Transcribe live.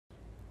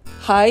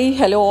Hi,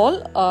 hello all.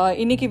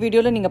 இன்னைக்கு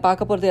வீடியோவில் நீங்கள்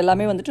பார்க்க போகிறது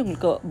எல்லாமே வந்துட்டு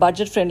உங்களுக்கு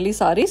பட்ஜெட் ஃப்ரெண்ட்லி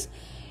sarees.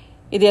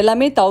 இது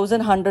எல்லாமே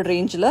 1100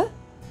 ரேஞ்சில்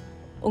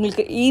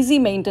உங்களுக்கு ஈஸி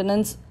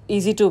மெயின்டெனன்ஸ்,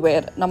 ஈஸி டு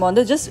வேர். நம்ம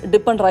வந்து ஜஸ்ட்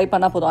டிப் அண்ட் ட்ரை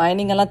பண்ணால் போதும்.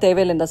 அயனிங் எல்லாம்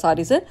தேவையில்லை இந்த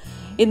சாரீஸு.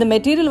 இந்த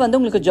மெட்டீரியல் வந்து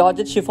உங்களுக்கு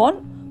georgette chiffon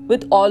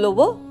with all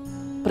over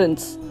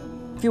prints.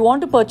 If you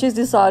want to purchase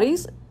the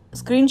saris,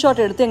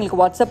 screenshot எடுத்து எங்களுக்கு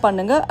வாட்ஸ்அப்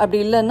பண்ணுங்கள். அப்படி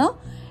இல்லைன்னா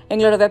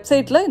எங்களோட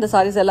வெப்சைட்டில் இந்த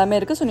சாரீஸ் எல்லாமே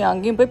இருக்குது. ஸோ நீங்கள்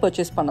அங்கேயும் போய்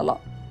பர்ச்சேஸ்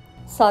பண்ணலாம்.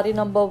 Sari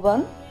number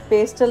 1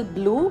 pastel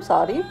blue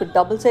saree with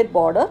double side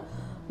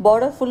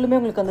border ஃபுல்லுமே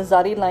உங்களுக்கு அந்த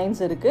zari lines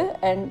இருக்குது.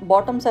 And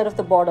bottom side of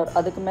the border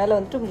அதுக்கு மேலே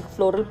வந்துட்டு உங்களுக்கு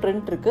ஃப்ளோரல்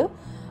பிரிண்ட் இருக்குது.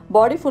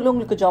 பாடி ஃபுல்லும்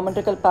உங்களுக்கு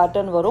ஜாமெட்ரிக்கல்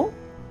பேட்டர்ன் வரும்.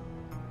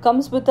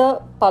 கம்ஸ் வித் அ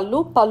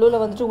பல்லுவில்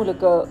வந்துட்டு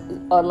உங்களுக்கு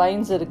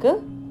லைன்ஸ்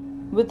இருக்குது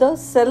with a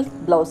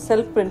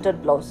self printed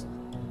blouse.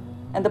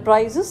 And the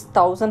price is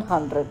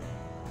 1100.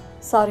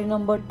 saree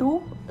number 2,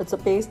 it's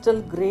a pastel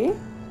grey.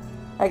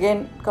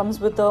 again comes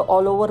with a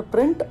all over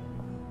print.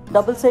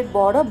 Double side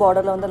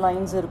பார்டரில் வந்து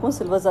lines இருக்கும்,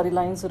 silver sorry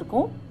lines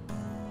இருக்கும்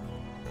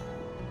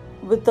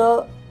with a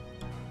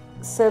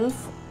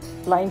self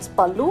lines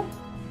பல்லு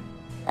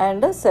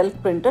and a self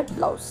printed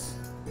blouse.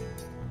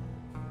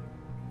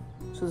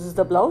 So this is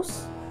the blouse.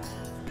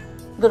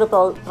 இதோட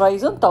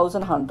ப்ரைஸும்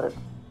 1100.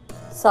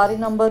 Sari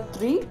number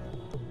 3,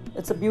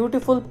 it's a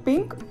beautiful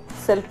pink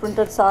self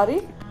printed sari.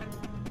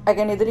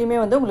 Again இதுலேயுமே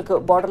வந்து உங்களுக்கு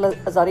பார்டரில்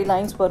சாரி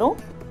லைன்ஸ் வரும்.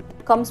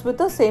 கம்ஸ்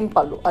வித் அ சேம்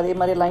பல்லு, அதே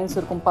மாதிரி லைன்ஸ்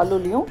இருக்கும்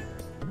பல்லுலேயும்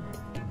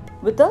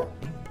with a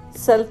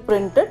self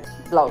printed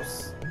blouse.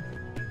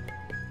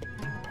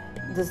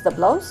 This is the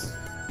blouse.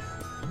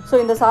 So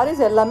இந்த sarees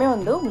எல்லாமே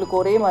வந்து உங்களுக்கு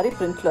ஒரே மாதிரி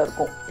printல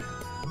இருக்கும்.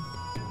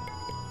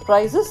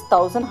 Price is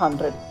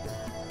 1100.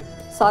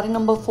 Saree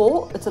number 4,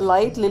 it's a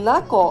light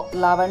lilac or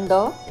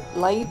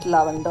light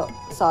lavender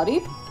saree.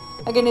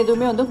 again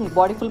இதுவுமே வந்து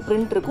உங்களுக்கு body full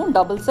print இருக்கும்.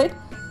 double side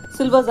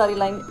silver saree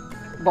line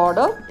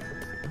border.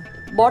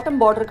 bottom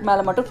borderக்கு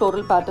மேலே மட்டும்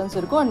floral patterns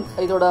இருக்கும்.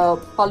 and இதோட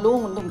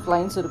பல்லுவும் வந்து உங்களுக்கு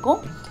lines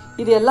இருக்கும்.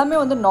 இது எல்லாமே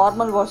வந்து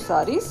normal wash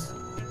saris,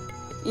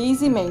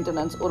 easy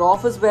maintenance. ஒரு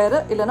ஆஃபீஸ் வேறு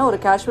இல்லைனா ஒரு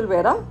கேஷுவல்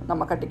வேராக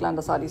நம்ம கட்டிக்கலாம்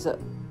அந்த சாரீஸை.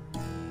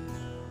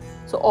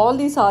 So all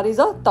the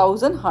saris R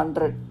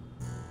 1100.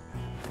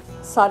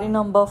 Sari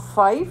number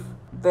 5,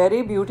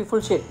 very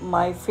beautiful shade,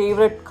 my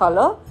favourite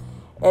colour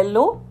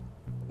yellow.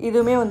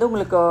 இதுவுமே வந்து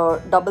உங்களுக்கு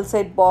double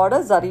side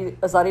border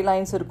zari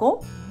lines இருக்கும்.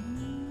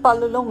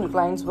 பல்லுல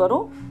உங்களுக்கு லைன்ஸ்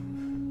வரும்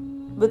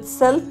with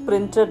self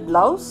printed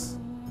blouse.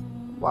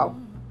 Wow.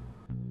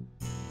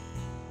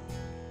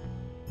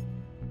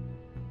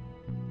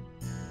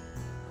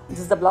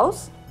 This is the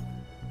blouse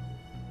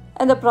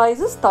and the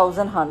price is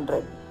 1100.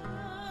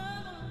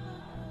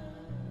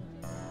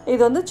 இது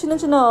வந்து சின்ன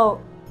சின்ன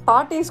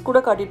பார்ட்டிஸ் கூட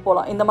கட்டிட்டு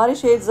போகலாம். இந்த மாதிரி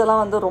ஷேட்ஸ் எல்லாம்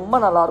வந்து ரொம்ப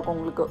நல்லா இருக்கும்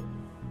உங்களுக்கு.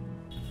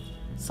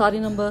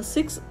 Sorry number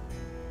 6,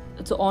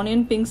 it's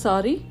onion pink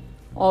saree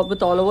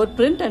with all over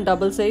print and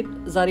double side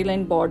zari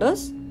line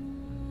borders.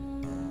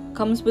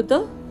 comes with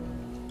a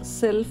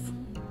self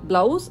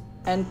blouse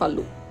and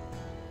pallu.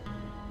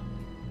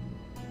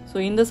 so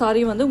இந்த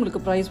saree வந்து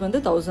உங்களுக்கு price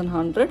வந்து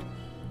 1100.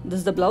 This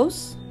is the blouse.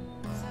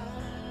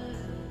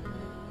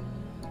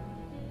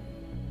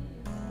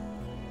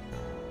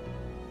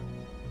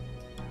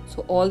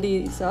 So all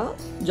these are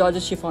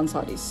Georgia chiffon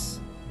sarees.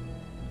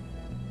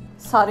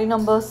 Saree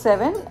number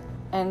 7,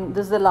 and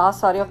this is the last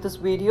saree of this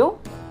video.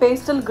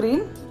 Pastel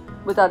green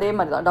with adhe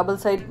mari double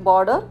side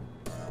border.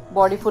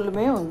 Body full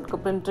me unku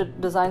printed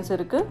designs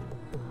irukku.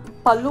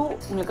 Pallu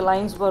ungalku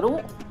lines varum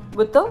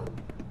with a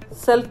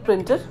self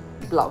printed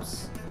blouse.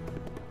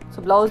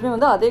 So blouse me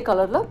வந்து அதே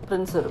கலரில்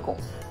prints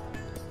இருக்கும்.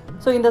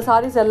 So இந்த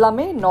சாரீஸ்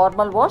எல்லாமே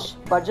normal wash,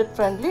 budget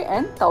friendly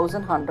and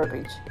 1100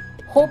 range.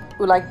 Hope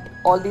you like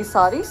all these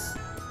saris.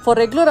 For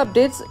regular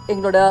updates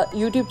எங்களோட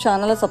YouTube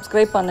சேனலை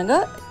subscribe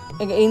பண்ணுங்கள்.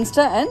 எங்கள்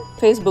இன்ஸ்டா அண்ட்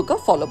ஃபேஸ்புக்கை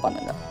ஃபாலோ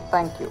பண்ணுங்கள்.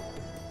 தேங்க்யூ.